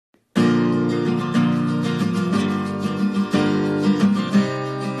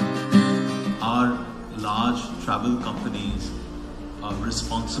travel companies are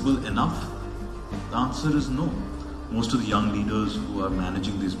responsible enough? The answer is no. Most of the young leaders who are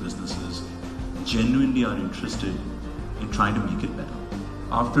managing these businesses genuinely are interested in trying to make it better.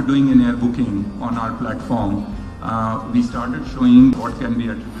 After doing an air booking on our platform, we started showing what can be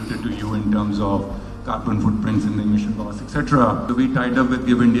attributed to you in terms of carbon footprints in the emission loss, etc. So we tied up with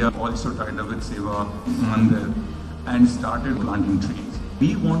Give India, also tied up with Seva Mandir, and started planting trees.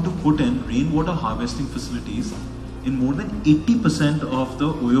 We want to put in rainwater harvesting facilities in more than 80% of the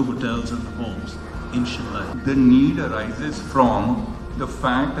OYO hotels and homes in Shimla. The need arises from the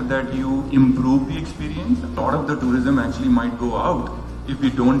fact that you improve the experience. A lot of the tourism actually might go out if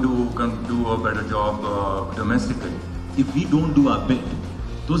we don't do a better job domestically. If we don't do our bit,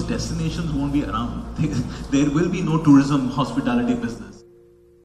 those destinations won't be around. There will be no tourism hospitality business.